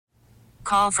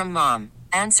call from mom.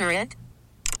 Answer it.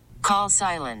 Call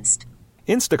silenced.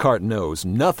 Instacart knows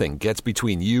nothing gets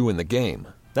between you and the game.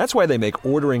 That's why they make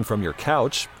ordering from your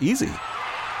couch easy.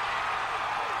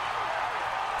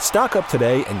 Stock up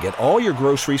today and get all your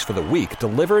groceries for the week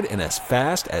delivered in as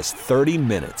fast as 30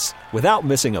 minutes without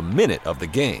missing a minute of the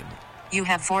game. You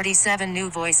have 47 new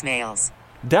voicemails.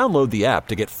 Download the app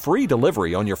to get free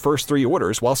delivery on your first 3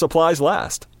 orders while supplies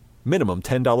last. Minimum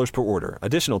 $10 per order.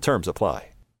 Additional terms apply.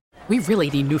 We really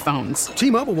need new phones.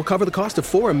 T-Mobile will cover the cost of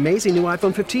 4 amazing new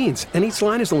iPhone 15s, and each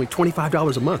line is only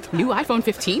 $25 a month. New iPhone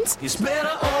 15s? It's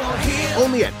better over here.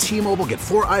 Only at T-Mobile, get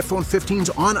 4 iPhone 15s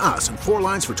on us and 4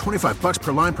 lines for $25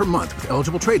 per line per month with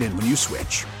eligible trade-in when you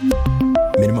switch.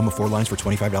 Minimum of 4 lines for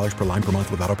 $25 per line per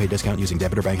month with autopay discount using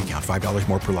debit or bank account. $5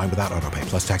 more per line without autopay,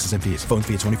 plus taxes and fees. Phone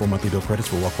fee at 24 monthly bill credits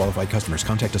for well-qualified customers.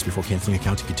 Contact us before canceling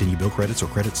account to continue bill credits or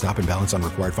credit stop and balance on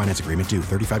required finance agreement due.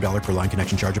 $35 per line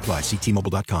connection charge applies. See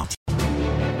T-Mobile.com.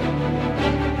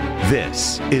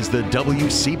 This is the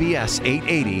WCBS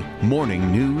 880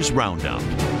 Morning News Roundup.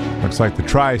 Looks like the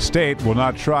Tri-State will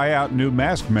not try out new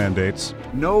mask mandates.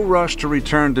 No rush to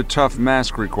return to tough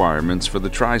mask requirements for the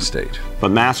Tri-State.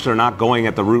 But masks are not going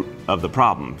at the root of the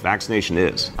problem. Vaccination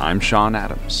is. I'm Sean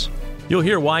Adams. You'll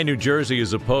hear why New Jersey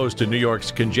is opposed to New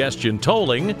York's congestion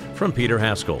tolling from Peter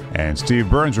Haskell. And Steve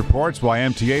Burns reports why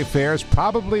MTA fares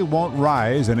probably won't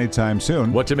rise anytime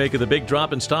soon. What to make of the big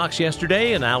drop in stocks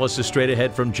yesterday? Analysis straight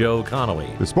ahead from Joe Connolly.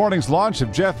 This morning's launch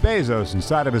of Jeff Bezos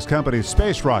inside of his company's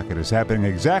space rocket is happening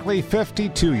exactly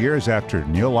 52 years after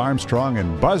Neil Armstrong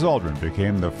and Buzz Aldrin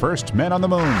became the first men on the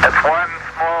moon. It's one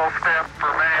small step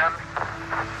for man,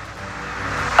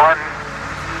 one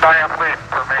giant leap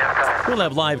for mankind. We'll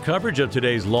have live coverage of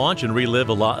today's launch and relive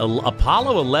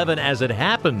Apollo 11 as it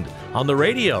happened on the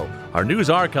radio. Our news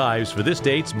archives for this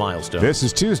date's milestone. This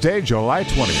is Tuesday, July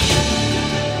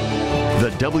 20th. The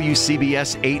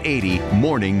WCBS 880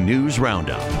 Morning News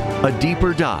Roundup. A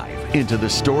deeper dive into the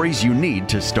stories you need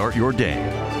to start your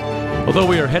day. Although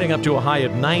we are heading up to a high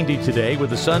of 90 today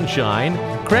with the sunshine,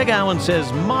 Craig Allen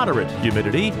says moderate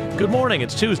humidity. Good morning.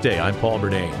 It's Tuesday. I'm Paul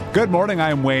Bernane. Good morning.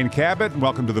 I'm Wayne Cabot.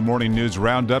 Welcome to the Morning News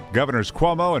Roundup. Governors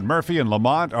Cuomo and Murphy and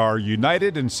Lamont are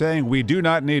united in saying we do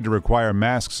not need to require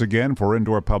masks again for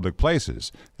indoor public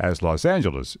places, as Los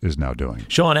Angeles is now doing.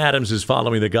 Sean Adams is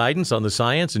following the guidance on the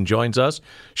science and joins us.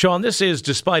 Sean, this is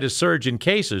despite a surge in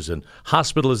cases and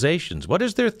hospitalizations. What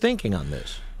is their thinking on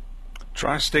this?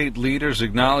 Tri-state leaders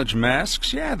acknowledge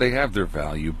masks. Yeah, they have their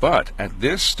value. But at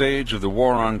this stage of the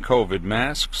war on COVID,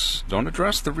 masks don't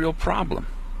address the real problem.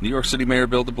 New York City Mayor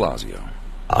Bill de Blasio.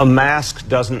 A mask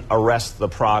doesn't arrest the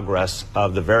progress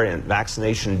of the variant.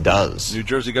 Vaccination does. New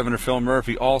Jersey Governor Phil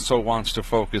Murphy also wants to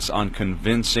focus on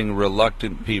convincing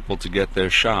reluctant people to get their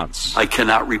shots. I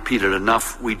cannot repeat it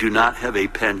enough. We do not have a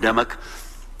pandemic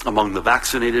among the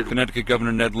vaccinated. Connecticut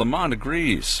Governor Ned Lamont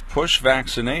agrees. Push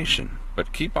vaccination,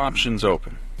 but keep options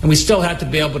open. And we still have to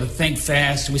be able to think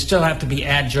fast. We still have to be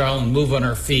agile and move on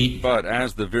our feet. But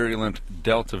as the virulent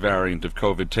Delta variant of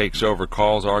COVID takes over,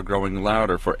 calls are growing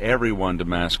louder for everyone to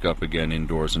mask up again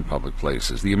indoors in public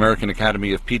places. The American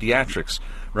Academy of Pediatrics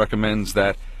recommends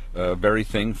that very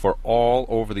thing for all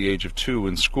over the age of 2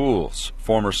 in schools.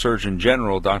 Former Surgeon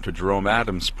General Dr. Jerome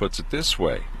Adams puts it this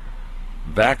way: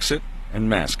 vax it and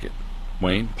mask it.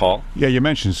 Wayne, Paul? Yeah, you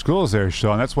mentioned schools there,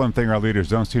 Sean. That's one thing our leaders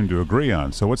don't seem to agree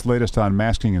on. So what's the latest on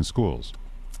masking in schools?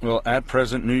 Well, at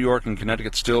present, New York and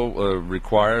Connecticut still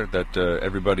require that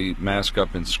everybody mask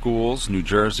up in schools. New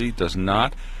Jersey does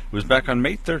not. It was back on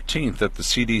May 13th that the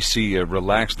CDC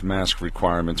relaxed mask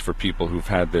requirements for people who've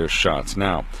had their shots.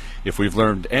 Now, if we've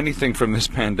learned anything from this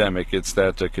pandemic, it's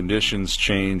that conditions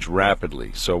change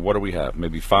rapidly. So what do we have?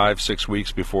 Maybe 5-6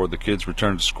 weeks before the kids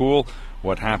return to school.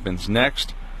 What happens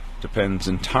next depends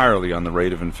entirely on the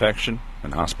rate of infection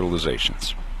and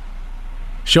hospitalizations.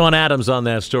 Sean Adams on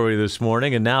that story this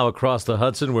morning. And now across the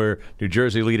Hudson, where New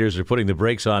Jersey leaders are putting the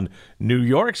brakes on New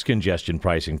York's congestion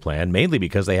pricing plan, mainly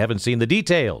because they haven't seen the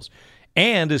details.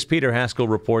 And as Peter Haskell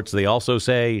reports, they also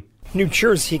say New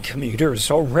Jersey commuters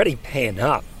already paying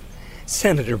up.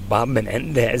 Senator Bob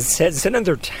Menendez says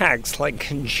another tax like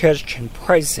congestion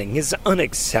pricing is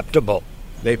unacceptable.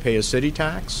 They pay a city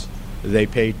tax. They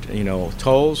pay,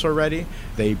 tolls already.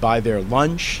 They buy their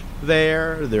lunch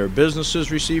there. Their businesses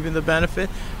receiving the benefit.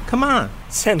 Come on.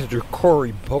 Senator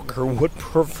Cory Booker would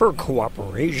prefer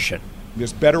cooperation.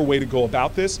 There's a better way to go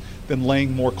about this than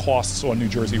laying more costs on New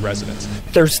Jersey residents.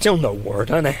 There's still no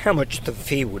word on how much the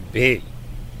fee would be.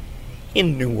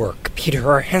 In Newark,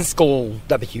 Peter Haskell,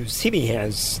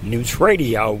 WCBS News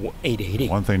Radio 880.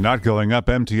 One thing not going up,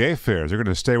 MTA fares are going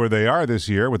to stay where they are this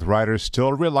year, with riders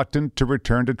still reluctant to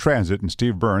return to transit, and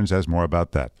Steve Burns has more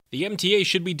about that. The MTA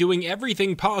should be doing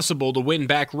everything possible to win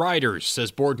back riders, says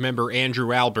board member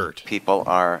Andrew Albert. People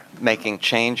are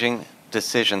changing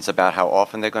decisions about how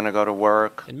often they're going to go to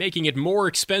work. And making it more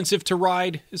expensive to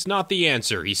ride is not the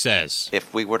answer, he says.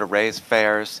 If we were to raise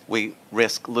fares, we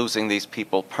risk losing these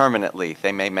people permanently.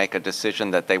 They may make a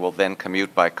decision that they will then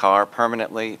commute by car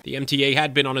permanently. The MTA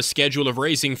had been on a schedule of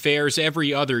raising fares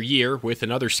every other year, with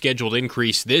another scheduled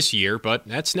increase this year, but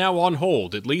that's now on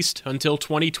hold, at least until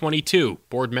 2022.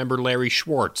 Board member Larry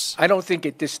Schwartz. I don't think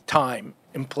at this time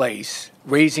in place,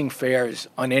 raising fares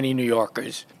on any New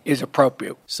Yorkers is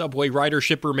appropriate. Subway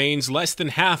ridership remains less than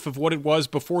half of what it was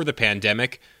before the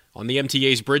pandemic. On the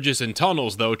MTA's bridges and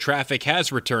tunnels, though, traffic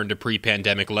has returned to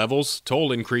pre-pandemic levels.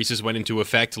 Toll increases went into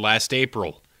effect last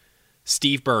April.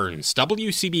 Steve Burns,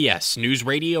 WCBS News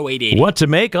Radio 880. What to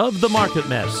make of the market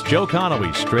mess? Joe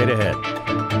Connolly, straight ahead.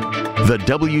 The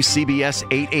WCBS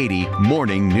 880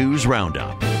 Morning News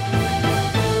Roundup.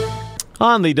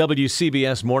 On the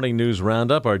WCBS Morning News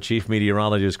Roundup, our chief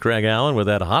meteorologist Craig Allen with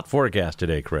that hot forecast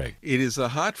today, Craig. It is a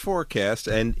hot forecast,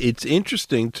 and it's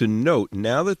interesting to note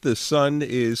now that the sun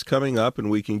is coming up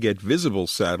and we can get visible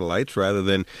satellites rather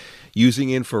than using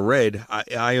infrared.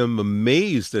 I am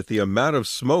amazed at the amount of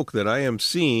smoke that I am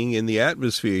seeing in the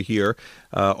atmosphere here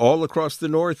all across the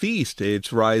Northeast.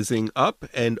 It's rising up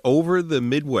and over the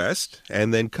Midwest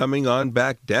and then coming on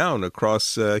back down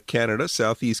across Canada,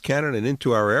 Southeast Canada, and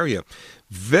into our area.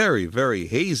 Very, very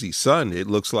hazy sun, it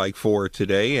looks like, for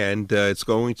today, and it's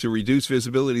going to reduce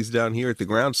visibilities down here at the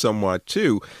ground somewhat,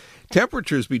 too.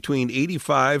 Temperatures between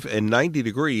 85 and 90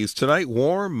 degrees. Tonight,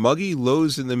 warm, muggy,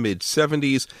 lows in the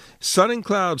mid-70s. Sun and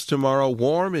clouds tomorrow,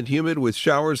 warm and humid with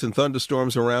showers and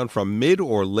thunderstorms around from mid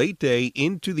or late day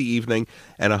into the evening,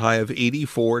 and a high of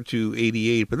 84 to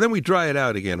 88. But then we dry it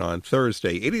out again on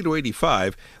Thursday, 80 to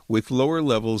 85 with lower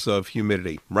levels of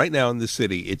humidity. Right now in the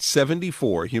city, it's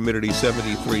 74, humidity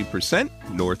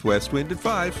 73%, northwest wind at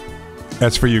 5.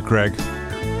 That's for you, Craig.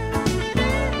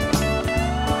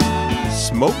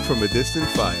 Smoke from a distant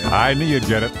fire. I knew you'd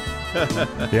get it.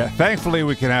 Yeah, thankfully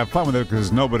we can have fun with it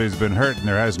because nobody's been hurt and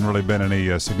there hasn't really been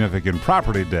any significant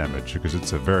property damage because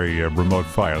it's a very remote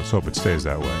fire. Let's hope it stays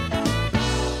that way.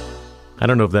 I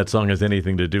don't know if that song has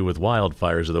anything to do with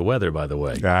wildfires or the weather, by the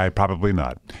way. Probably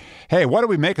not. Hey, what do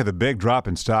we make of the big drop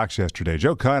in stocks yesterday?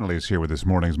 Joe Connolly is here with this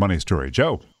morning's Money Story.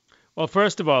 Joe. Well,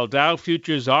 first of all, Dow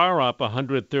futures are up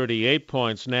 138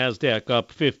 points, NASDAQ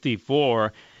up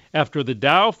 54. After the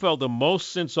Dow fell the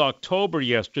most since October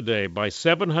yesterday by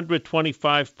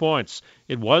 725 points.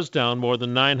 It was down more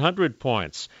than 900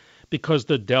 points because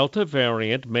the Delta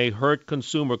variant may hurt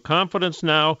consumer confidence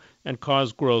now and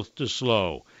cause growth to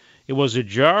slow. It was a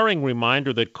jarring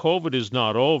reminder that COVID is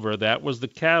not over. That was the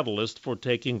catalyst for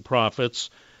taking profits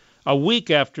a week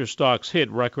after stocks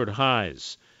hit record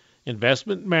highs.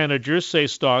 Investment managers say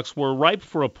stocks were ripe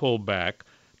for a pullback.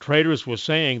 Traders were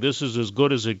saying this is as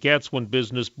good as it gets when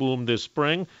business boomed this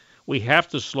spring. We have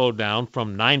to slow down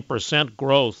from 9%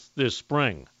 growth this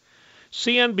spring.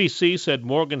 CNBC said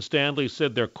Morgan Stanley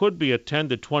said there could be a 10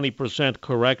 to 20%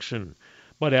 correction.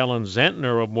 But Ellen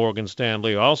Zentner of Morgan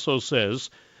Stanley also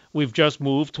says we've just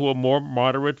moved to a more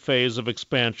moderate phase of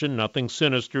expansion. Nothing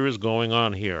sinister is going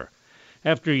on here.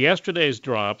 After yesterday's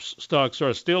drops, stocks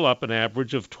are still up an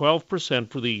average of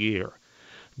 12% for the year.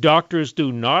 Doctors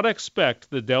do not expect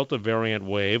the Delta variant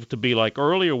wave to be like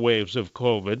earlier waves of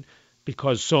COVID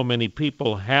because so many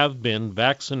people have been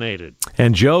vaccinated.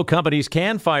 And, Joe, companies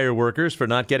can fire workers for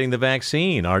not getting the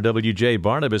vaccine. RWJ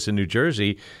Barnabas in New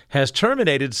Jersey has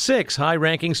terminated 6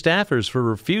 high-ranking staffers for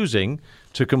refusing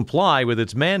to comply with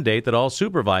its mandate that all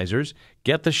supervisors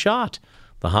get the shot.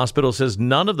 The hospital says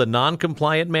none of the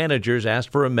non-compliant managers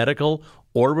asked for a medical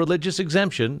or religious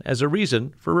exemption as a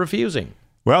reason for refusing.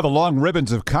 Well, the long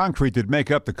ribbons of concrete that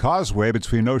make up the causeway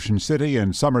between Ocean City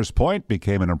and Summers Point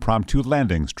became an impromptu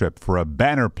landing strip for a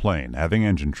banner plane having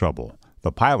engine trouble.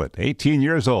 The pilot, 18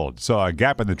 years old, saw a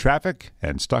gap in the traffic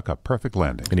and stuck a perfect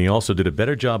landing. And he also did a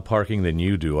better job parking than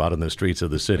you do out on the streets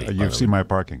of the city. You've seen my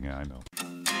parking, yeah, I know.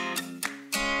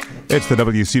 It's the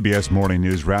WCBS Morning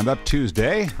News Roundup,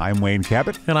 Tuesday. I'm Wayne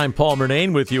Cabot. And I'm Paul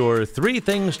Murnane with your 3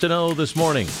 things to know this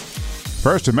morning.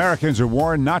 First, Americans are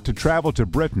warned not to travel to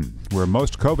Britain, where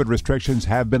most COVID restrictions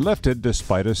have been lifted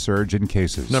despite a surge in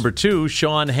cases. Number 2,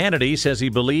 Sean Hannity says he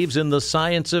believes in the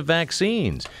science of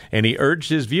vaccines, and he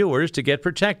urged his viewers to get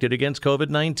protected against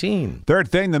COVID-19. Third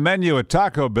thing, the menu at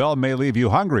Taco Bell may leave you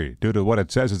hungry due to what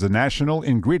it says is a national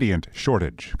ingredient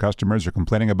shortage. Customers are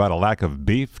complaining about a lack of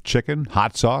beef, chicken,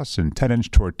 hot sauce, and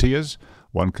 10-inch tortillas.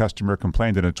 One customer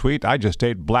complained in a tweet, "I just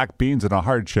ate black beans in a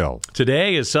hard shell."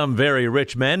 Today, as some very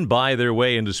rich men buy their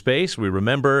way into space, we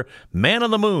remember Man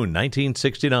on the Moon,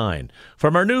 1969.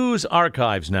 From our news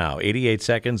archives now, 88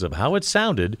 seconds of how it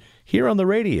sounded here on the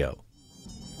radio.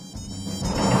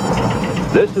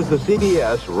 This is the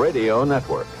CBS Radio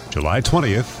Network. July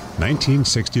 20th,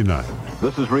 1969.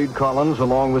 This is Reed Collins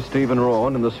along with Stephen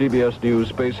Rowan in the CBS News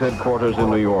Space Headquarters in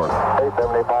New York.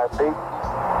 875 feet,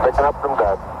 picking up some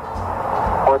dust.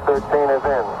 413 is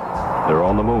in. They're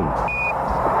on the moon.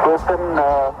 Houston,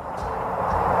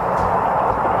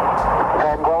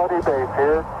 Tranquility Base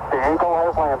here. The Eagle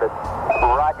has landed.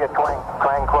 Roger,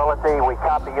 Tranquility. We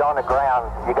copy you on the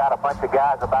ground. You got a bunch of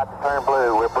guys about to turn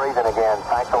blue. We're breathing again.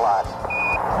 Thanks a lot.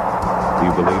 Do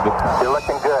you believe it? You're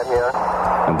looking good here.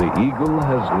 And the Eagle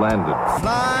has landed.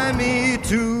 Fly me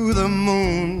to the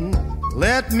moon.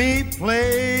 Let me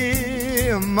play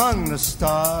among the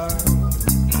stars.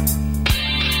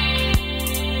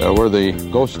 Were the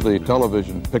ghostly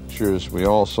television pictures we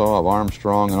all saw of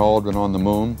Armstrong and Aldrin on the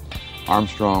moon.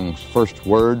 Armstrong's first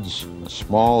words, a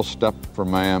small step for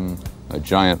man, a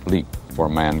giant leap for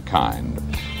mankind.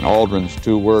 And Aldrin's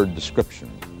two-word description,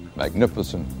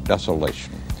 magnificent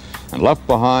desolation. And left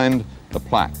behind the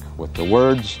plaque with the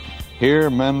words, "Here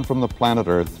men from the planet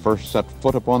Earth first set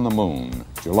foot upon the moon,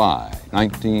 July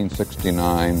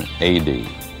 1969 AD.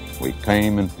 We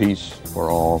came in peace for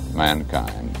all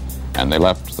mankind." And they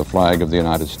left the flag of the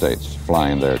United States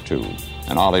flying there too.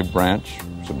 An olive branch,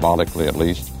 symbolically at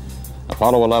least.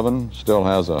 Apollo 11 still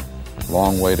has a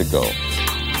long way to go,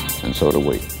 and so do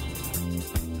we.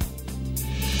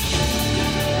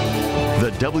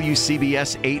 The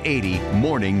WCBS 880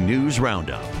 Morning News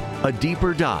Roundup. A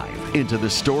deeper dive into the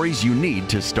stories you need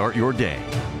to start your day.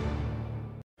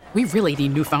 We really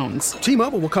need new phones.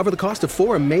 T-Mobile will cover the cost of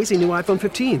 4 amazing new iPhone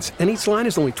 15s, and each line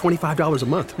is only $25 a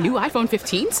month. New iPhone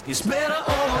 15s? It's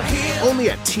better over here. Only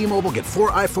at T-Mobile, get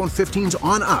 4 iPhone 15s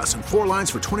on us and 4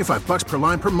 lines for $25 per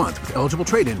line per month with eligible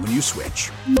trade-in when you switch.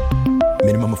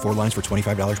 Minimum of 4 lines for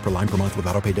 $25 per line per month with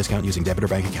autopay discount using debit or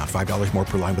bank account. $5 more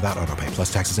per line without autopay,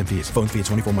 plus taxes and fees. Phone fee at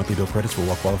 24 monthly bill credits for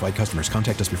well-qualified customers.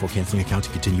 Contact us before canceling account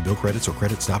to continue bill credits or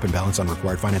credit stop and balance on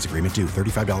required finance agreement due.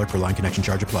 $35 per line connection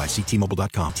charge applies. See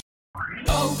T-Mobile.com.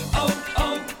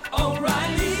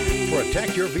 O'Reilly.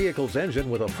 Protect your vehicle's engine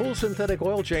with a full synthetic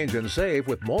oil change and save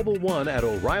with Mobil 1 at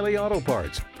O'Reilly Auto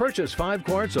Parts. Purchase 5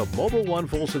 quarts of Mobil 1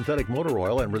 full synthetic motor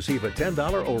oil and receive a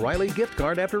 $10 O'Reilly gift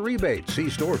card after rebate. See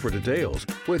store for details.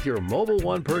 With your Mobil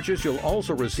 1 purchase, you'll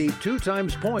also receive 2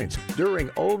 times points during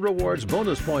Old Rewards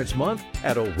Bonus Points Month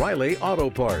at O'Reilly Auto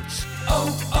Parts.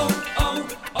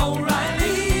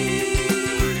 O'Reilly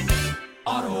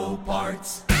Auto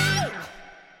Parts.